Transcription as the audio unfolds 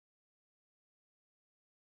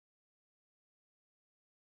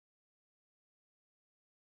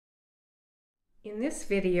In this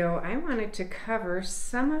video, I wanted to cover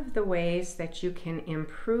some of the ways that you can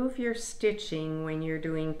improve your stitching when you're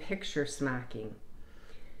doing picture smocking.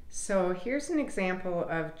 So here's an example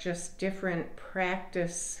of just different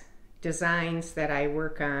practice designs that I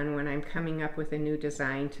work on when I'm coming up with a new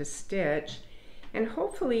design to stitch. And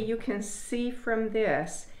hopefully you can see from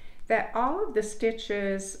this that all of the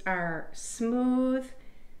stitches are smooth.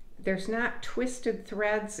 There's not twisted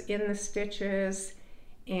threads in the stitches.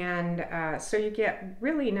 And so you get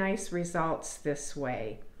really nice results this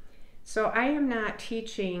way. So I am not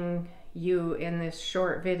teaching you in this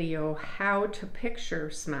short video how to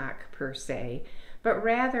picture smock per se, but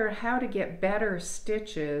rather how to get better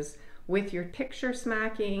stitches with your picture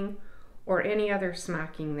smocking or any other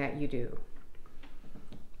smocking that you do.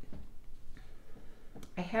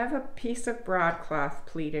 I have a piece of broadcloth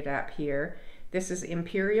pleated up here. This is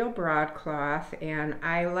Imperial broadcloth, and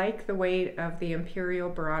I like the weight of the Imperial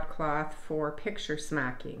broadcloth for picture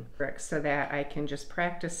smocking so that I can just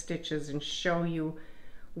practice stitches and show you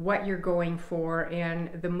what you're going for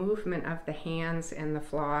and the movement of the hands and the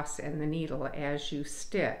floss and the needle as you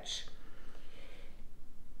stitch.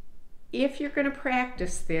 If you're going to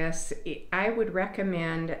practice this, I would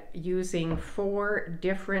recommend using 4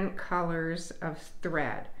 different colors of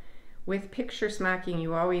thread. With picture smocking,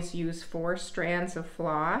 you always use 4 strands of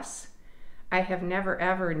floss. I have never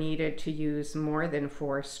ever needed to use more than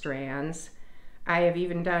 4 strands. I have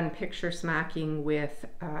even done picture smocking with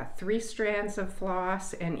 3 strands of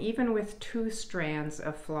floss and even with 2 strands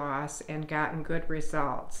of floss and gotten good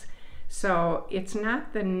results. So it's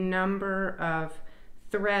not the number of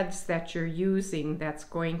threads that you're using that's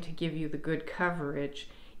going to give you the good coverage.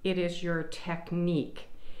 It is your technique.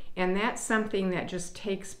 And that's something that just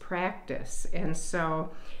takes practice. And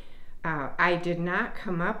so I did not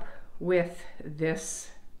come up with this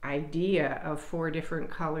idea of 4 different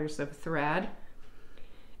colors of thread.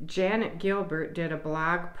 Janet Gilbert did a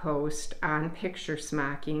blog post on picture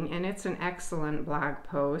smocking, and it's an excellent blog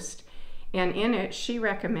post. And in it, she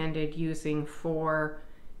recommended using 4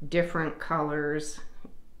 different colors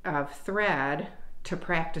of thread to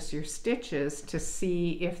practice your stitches to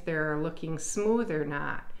see if they're looking smooth or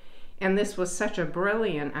not. And this was such a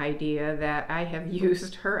brilliant idea that I have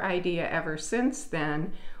used her idea ever since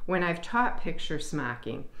then when I've taught picture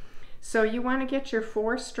smocking. So you want to get your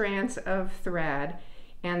 4 strands of thread,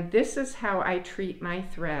 and this is how I treat my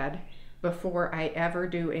thread before I ever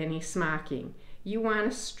do any smocking. You want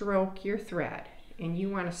to stroke your thread, and you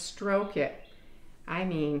want to stroke it. I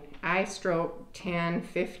mean, I stroke 10,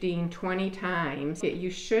 15, 20 times.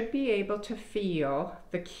 You should be able to feel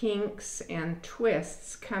the kinks and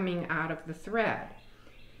twists coming out of the thread.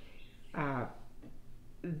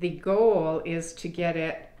 The goal is to get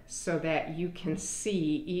it so that you can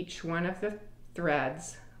see each one of the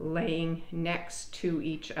threads laying next to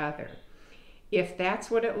each other. If that's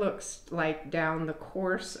what it looks like down the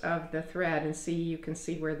course of the thread, and see, you can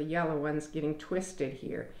see where the yellow one's getting twisted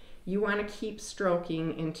here. You want to keep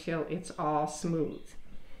stroking until it's all smooth.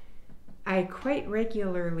 I quite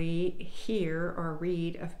regularly hear or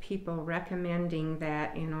read of people recommending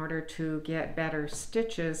that in order to get better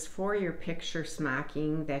stitches for your picture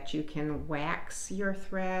smocking, that you can wax your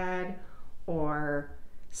thread or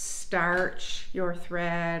starch your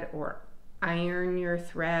thread or iron your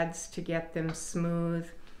threads to get them smooth.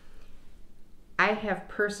 I have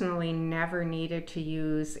personally never needed to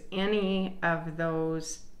use any of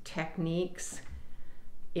those techniques.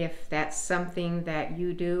 If that's something that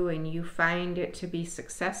you do and you find it to be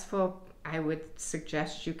successful, I would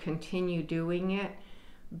suggest you continue doing it.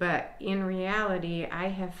 But in reality, I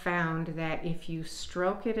have found that if you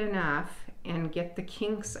stroke it enough and get the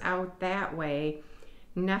kinks out that way,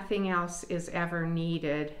 nothing else is ever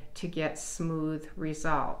needed to get smooth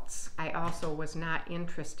results. I also was not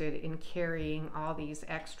interested in carrying all these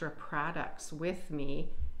extra products with me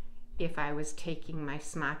if I was taking my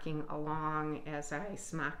smocking along as I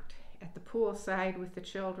smocked at the poolside with the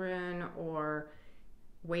children or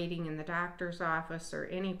waiting in the doctor's office or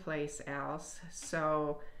any place else.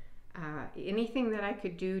 So anything that I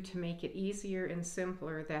could do to make it easier and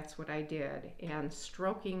simpler, that's what I did. And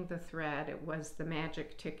stroking the thread was the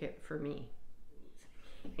magic ticket for me.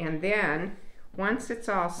 And then once it's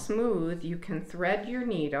all smooth, you can thread your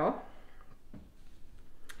needle.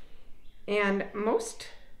 And most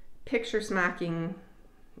picture smocking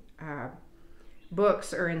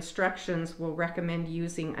books or instructions will recommend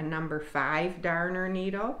using a number 5 darner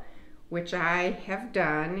needle, which I have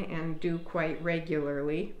done and do quite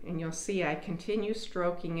regularly. And you'll see I continue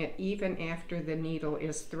stroking it even after the needle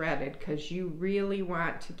is threaded, because you really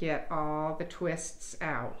want to get all the twists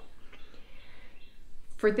out.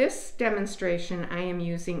 For this demonstration, I am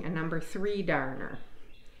using a number 3 darner.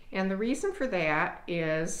 And the reason for that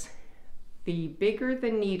is the bigger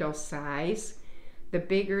the needle size, the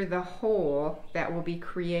bigger the hole that will be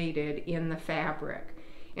created in the fabric.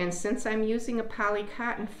 And since I'm using a poly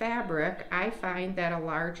cotton fabric, I find that a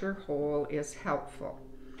larger hole is helpful.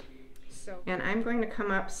 And I'm going to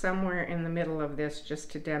come up somewhere in the middle of this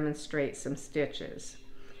just to demonstrate some stitches.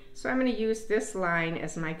 So I'm going to use this line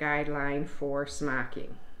as my guideline for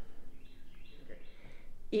smocking.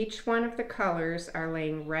 Each one of the colors are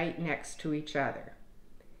laying right next to each other.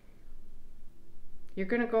 You're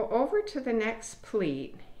going to go over to the next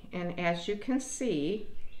pleat, and as you can see,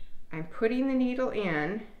 I'm putting the needle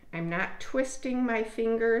in. I'm not twisting my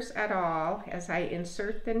fingers at all as I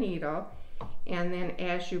insert the needle, and then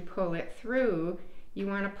as you pull it through, you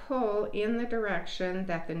want to pull in the direction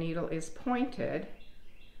that the needle is pointed,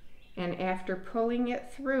 and after pulling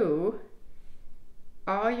it through,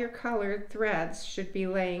 all your colored threads should be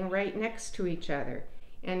laying right next to each other.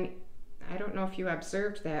 And I don't know if you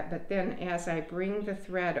observed that, but then as I bring the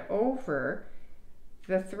thread over,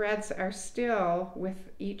 the threads are still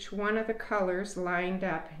with each one of the colors lined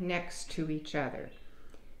up next to each other.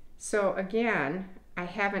 So again, I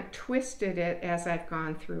haven't twisted it as I've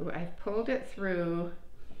gone through. I've pulled it through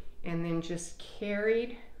and then just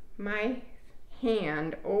carried my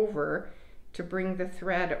hand over to bring the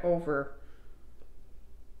thread over.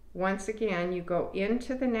 Once again, you go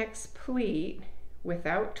into the next pleat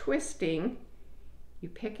without twisting. You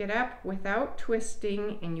pick it up without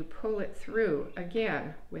twisting and you pull it through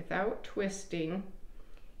again without twisting,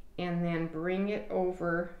 and then bring it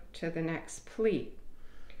over to the next pleat.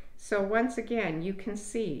 So once again, you can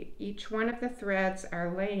see each one of the threads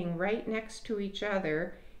are laying right next to each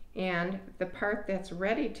other, and the part that's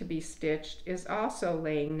ready to be stitched is also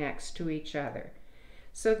laying next to each other.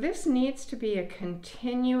 So this needs to be a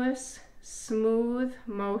continuous, smooth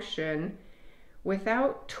motion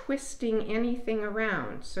without twisting anything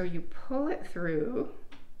around. So you pull it through,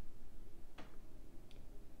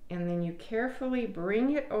 and then you carefully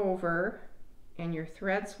bring it over, and your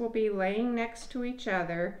threads will be laying next to each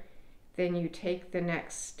other. Then you take the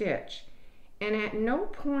next stitch. And at no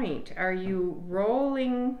point are you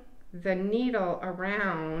rolling the needle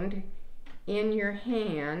around in your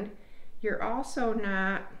hand. You're also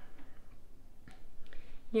not,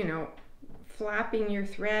 flopping your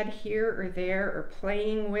thread here or there or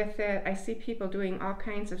playing with it. I see people doing all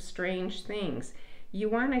kinds of strange things. You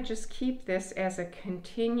want to just keep this as a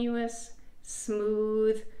continuous,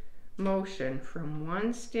 smooth motion from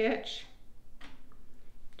one stitch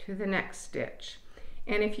to the next stitch.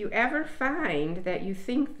 And if you ever find that you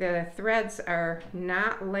think the threads are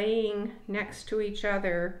not laying next to each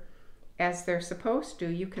other as they're supposed to,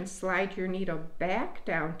 you can slide your needle back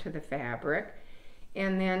down to the fabric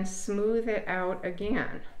and then smooth it out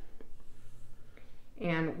again.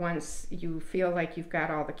 And once you feel like you've got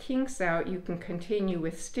all the kinks out, you can continue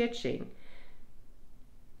with stitching.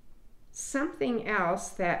 Something else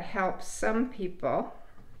that helps some people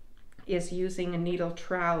is using a needle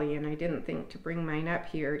trolley, and I didn't think to bring mine up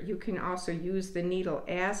here. You can also use the needle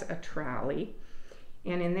as a trolley,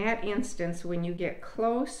 and in that instance, when you get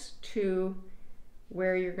close to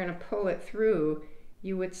where you're going to pull it through,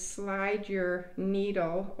 you would slide your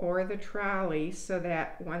needle or the trolley so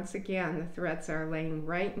that once again the threads are laying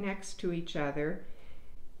right next to each other.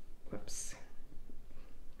 Whoops,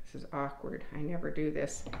 this is awkward, I never do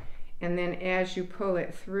this. And then as you pull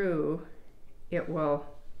it through, it will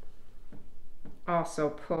also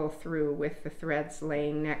pull through with the threads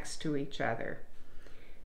laying next to each other.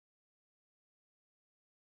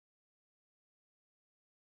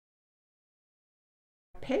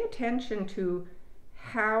 Pay attention to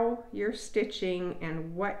how you're stitching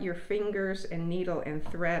and what your fingers and needle and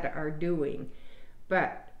thread are doing.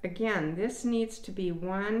 But again, this needs to be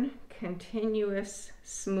one continuous,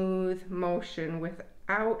 smooth motion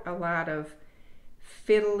without a lot of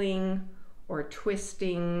fiddling or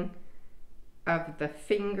twisting of the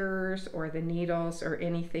fingers or the needles or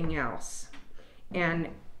anything else. And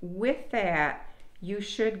with that, you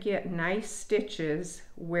should get nice stitches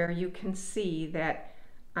where you can see that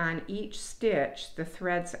on each stitch the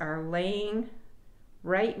threads are laying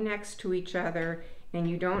right next to each other, and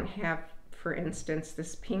you don't have, for instance,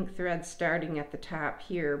 this pink thread starting at the top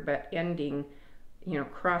here but ending,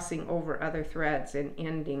 crossing over other threads and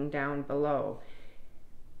ending down below.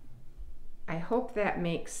 I hope that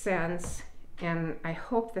makes sense, and I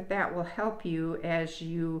hope that that will help you as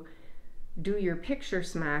you do your picture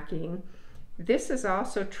smocking. This is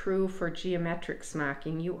also true for geometric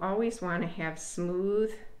smocking. You always want to have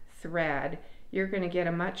smooth thread you're going to get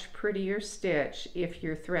a much prettier stitch if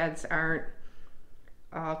your threads aren't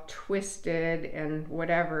all twisted and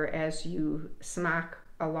whatever as you smock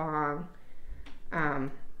along.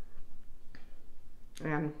 And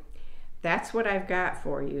that's what I've got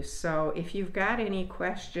for you. So if you've got any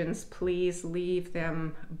questions, please leave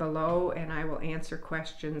them below and I will answer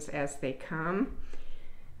questions as they come.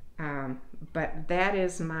 But that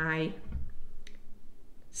is my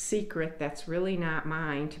secret that's really not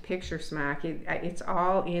mine to picture smock. It's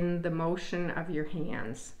all in the motion of your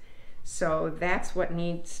hands. So that's what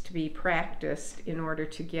needs to be practiced in order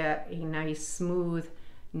to get a nice smooth,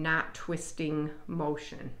 not twisting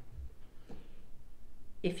motion.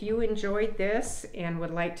 If you enjoyed this and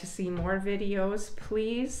would like to see more videos,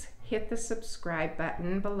 please hit the subscribe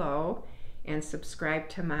button below and subscribe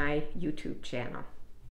to my YouTube channel.